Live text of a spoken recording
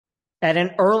At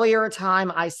an earlier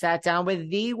time, I sat down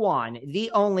with the one, the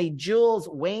only Jules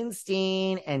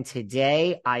Wainstein, and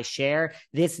today I share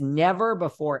this never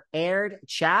before aired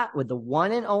chat with the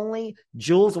one and only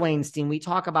Jules Wainstein. We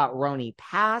talk about RHONY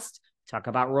past, talk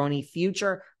about RHONY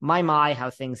future, my,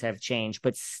 how things have changed.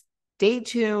 But stay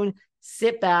tuned,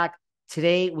 sit back.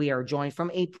 Today we are joined from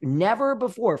a never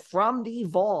before, from the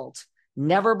vault,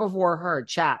 never before heard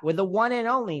chat with the one and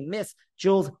only Miss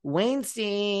Jules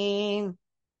Wainstein.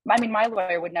 I mean, my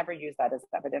lawyer would never use that as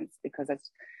evidence because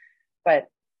but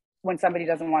when somebody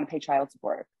doesn't want to pay child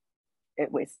support,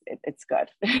 it's good,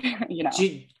 you know?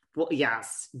 Well,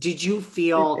 yes. Did you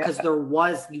feel, because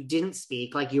Yeah. you didn't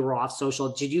speak, like you were off social.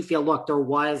 Did you feel, look, there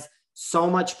was so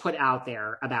much put out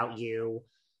there about you,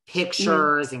 Mm-hmm.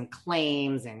 pictures and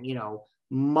claims and,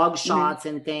 mug Mm-hmm. shots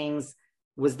and things.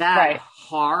 Was that Right.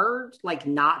 hard, like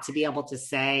not to be able to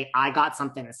say, I got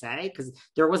something to say? Because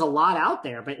there was a lot out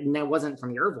there, but it wasn't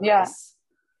from your Yeah. voice.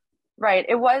 Right.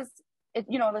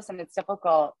 Listen, it's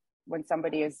difficult when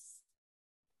somebody is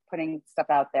putting stuff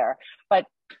out there, but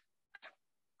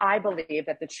I believe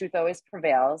that the truth always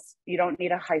prevails. You don't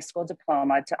need a high school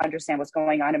diploma to understand what's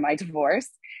going on in my divorce.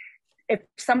 If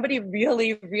somebody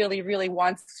really, really, really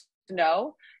wants to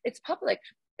know, it's public.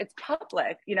 It's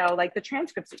public, like the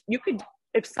transcripts.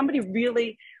 If somebody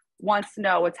really wants to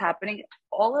know what's happening,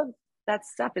 all of that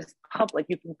stuff is public.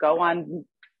 You can go on,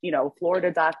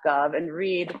 Florida.gov and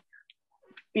read,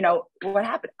 what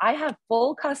happened. I have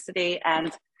full custody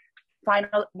and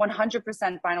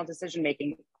 100% final decision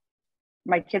making.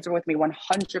 My kids are with me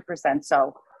 100%.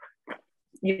 So,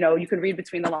 you can read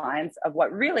between the lines of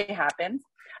what really happened.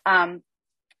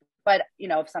 But,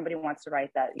 if somebody wants to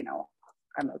write that,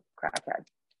 I'm a crackhead,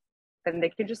 then they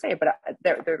can just say it, but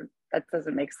that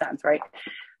doesn't make sense, right?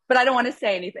 But I don't want to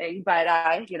say anything, but,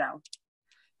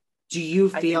 Do you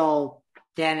feel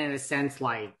then, in a sense,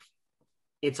 like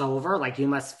it's over? Like you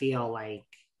must feel like,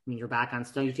 you're back on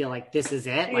stone. You feel like this is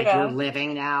it? Like you're yeah,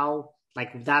 living now?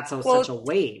 Like that's such well, a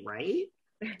weight, right?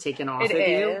 Taken off it of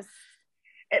you? is.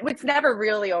 It's never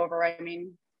really over. I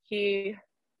mean, it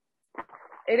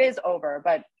is over,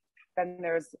 but then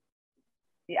there's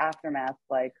the aftermath,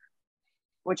 like,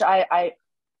 which I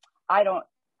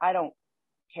don't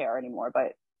care anymore,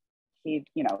 but he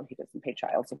doesn't pay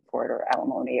child support or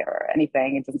alimony or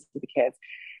anything. It doesn't see the kids.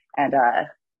 And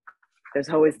there's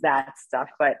always that stuff,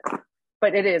 but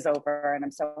it is over and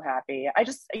I'm so happy. I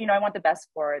just, I want the best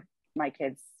for my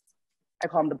kids. I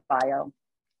call them the bio,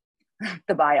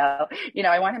 the bio,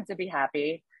 I want him to be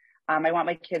happy. I want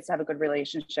my kids to have a good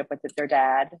relationship with their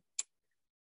dad.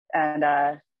 And,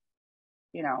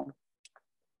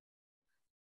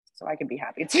 so I can be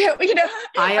happy too,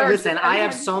 I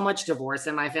have so much divorce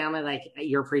in my family. Like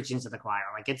you're preaching to the choir.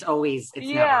 Like it's never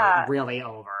yeah, really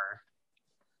over.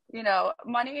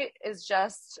 money is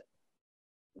just,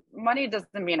 money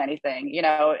doesn't mean anything.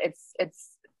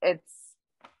 It's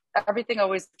everything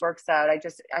always works out.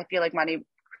 I feel like money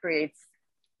creates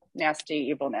nasty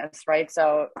evilness, right?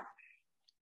 So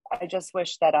I just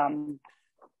wish that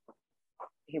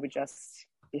he would just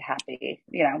be happy,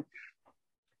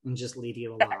 And just leave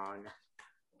you alone.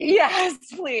 Yes,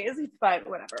 please. But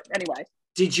whatever. Anyway.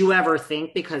 Did you ever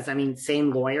think, because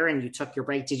same lawyer and you took your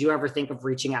break, did you ever think of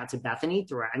reaching out to Bethenny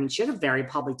through it? She had a very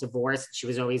public divorce. She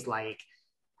was always like,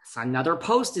 another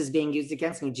post is being used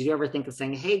against me. Did you ever think of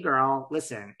saying, hey girl,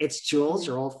 listen, it's Jules,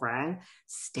 your old friend.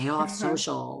 Stay off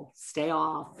social. Stay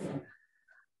off.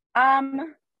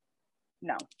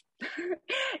 No.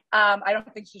 I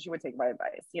don't think she would take my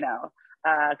advice,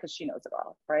 because she knows it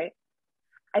all, right?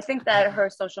 I think that her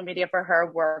social media for her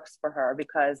works for her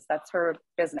because that's her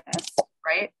business,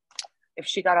 right? If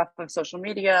she got off of social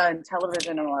media and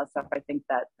television and all that stuff, I think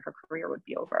that her career would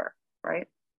be over, right?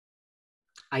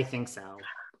 I think so.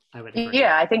 I would agree.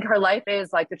 Yeah, I think her life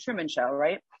is like the Truman Show,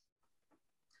 right?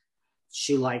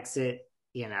 She likes it,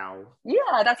 Yeah,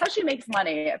 that's how she makes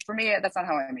money. For me, that's not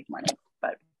how I make money,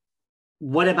 but.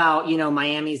 What about,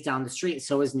 Miami's down the street.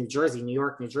 So is New Jersey, New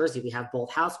York, New Jersey. We have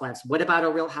both Housewives. What about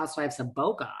a Real Housewives of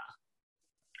Boca?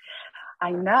 I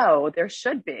know there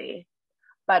should be,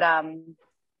 but I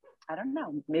don't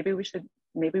know. Maybe we should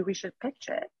pitch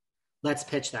it. Let's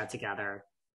pitch that together.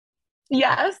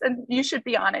 Yes, and you should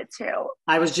be on it too.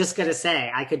 I was just going to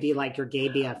say, I could be like your gay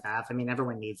BFF.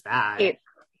 Everyone needs that.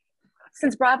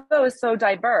 Since Bravo is so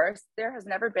diverse, there has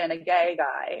never been a gay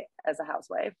guy as a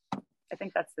housewife. I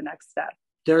think that's the next step.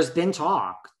 There's been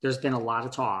talk. There's been a lot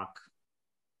of talk.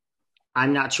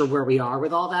 I'm not sure where we are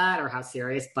with all that or how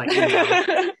serious, but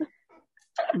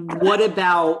what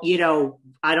about,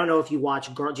 I don't know if you watch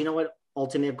do you know what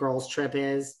Ultimate Girls Trip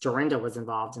is? Dorinda was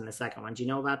involved in the second one. Do you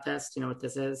know about this? Do you know what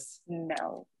this is?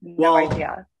 No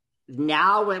idea.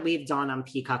 Now what we've done on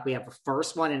Peacock, we have a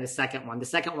first one and a second one. The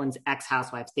second one's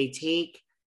ex-housewives. They take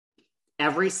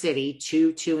every city,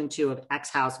 two and two of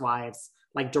ex-housewives.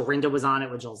 Like Dorinda was on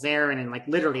it with Jules Wainstein, and like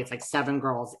literally it's like 7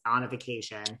 girls on a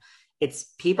vacation.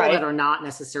 It's people that are not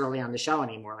necessarily on the show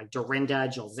anymore, like Dorinda,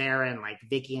 Jules Wainstein, like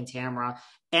Vicky and Tamara.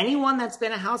 Anyone that's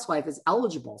been a housewife is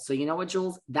eligible. So you know what,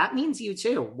 Jules? That means you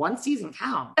too. One season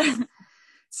counts.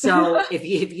 So if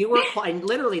you were, and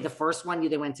literally the first one,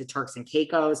 they went to Turks and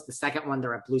Caicos. The second one,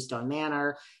 they're at Bluestone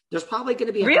Manor. There's probably going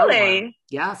to be a third one.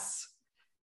 Yes.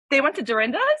 They went to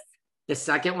Dorinda's? The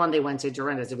second one, they went to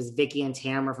Dorinda's. It was Vicky and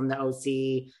Tamara from the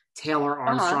OC, Taylor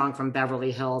Armstrong from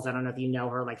Beverly Hills. I don't know if you know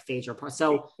her, like Phaedra.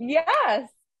 So yes,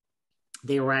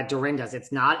 they were at Dorinda's.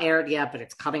 It's not aired yet, but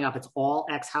it's coming up. It's all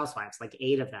ex-housewives, like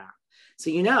 8 of them. So,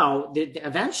 you know,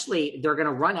 eventually they're going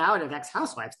to run out of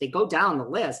ex-housewives. They go down the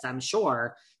list, I'm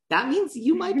sure. That means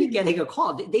you might be getting a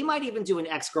call. They might even do an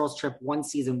ex-girls trip one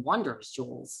season wonders,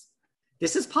 Jules.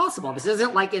 This is possible. This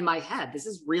isn't like in my head. This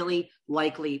is really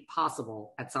likely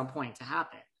possible at some point to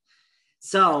happen.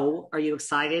 So are you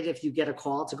excited if you get a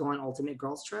call to go on Ultimate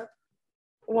Girls Trip?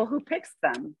 Well, who picks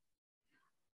them?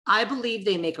 I believe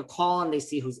they make a call and they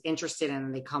see who's interested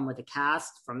and they come with a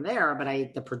cast from there.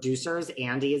 But the producers,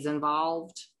 Andy is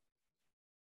involved.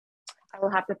 I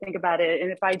will have to think about it.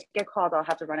 And if I get called, I'll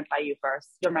have to run it by you first.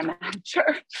 You're my manager.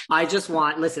 I just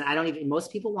want, listen,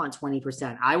 most people want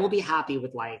 20%. I will be happy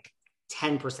with like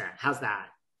 10%. How's that?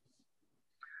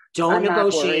 Don't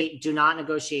negotiate. Do not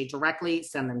negotiate directly.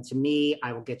 Send them to me.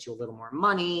 I will get you a little more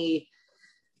money.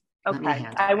 Okay.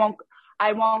 I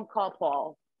won't call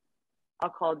Paul. I'll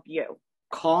call you.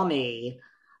 Call me.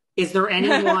 Is there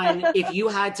anyone, if you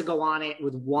had to go on it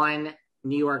with one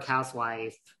New York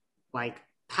housewife, like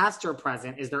past or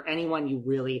present, is there anyone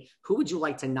who would you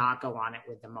like to not go on it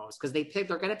with the most? Because they're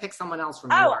going to pick someone else from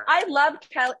New York. I love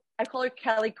Kelly. I call her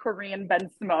Kelly Korean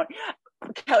Ben Simone.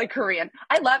 Kelly Korean.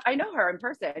 I know her in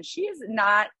person. She is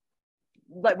not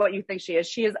like what you think she is.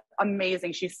 She is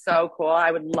amazing. She's so cool.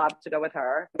 I would love to go with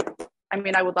her. I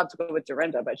mean, I would love to go with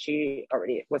Dorinda, but she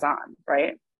already was on,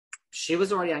 right? She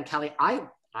was already on Kelly. I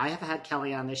have had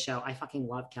Kelly on this show. I fucking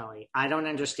love Kelly. I don't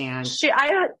understand.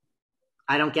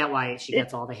 I don't get why she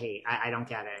gets all the hate. I don't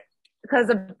get it. Because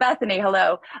of Bethenny,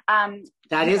 hello.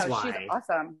 That is why. She's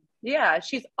awesome. Yeah,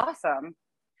 she's awesome.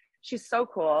 She's so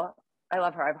cool. I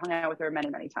love her. I've hung out with her many,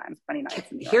 many times, many nights.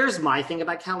 Here's my thing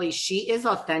about Kelly. She is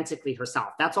authentically herself.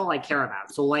 That's all I care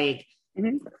about. So like,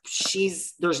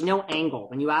 there's no angle.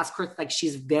 When you ask her, like,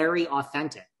 she's very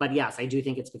authentic. But yes, I do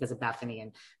think it's because of Bethenny,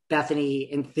 and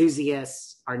Bethenny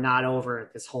enthusiasts are not over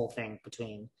this whole thing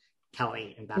between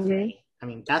Kelly and Bethenny. I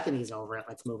mean, Bethany's over it.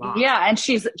 Let's move on. Yeah, and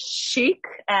she's chic,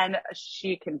 and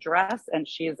she can dress, and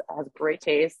she has great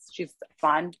taste. She's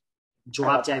fun.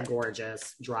 Drop dead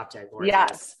gorgeous.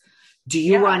 Yes. Do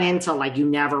you run into, like, you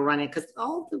never run in, because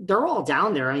they're all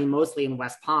down there. I mean, mostly in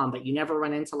West Palm, but you never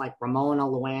run into like Ramona,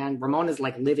 Luann. Ramona's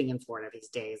like living in Florida these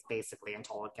days, basically,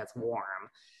 until it gets warm.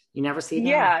 You never see them?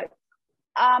 Yeah.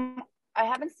 I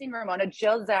haven't seen Ramona.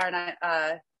 Jill Zarin,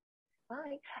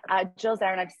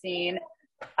 I've seen.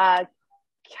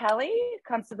 Kelly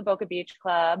comes to the Boca Beach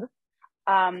Club.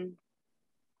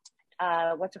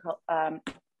 What's it called?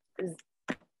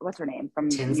 What's her name from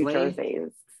Tinsley? New Jersey?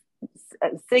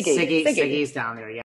 Siggy's down there. Yeah.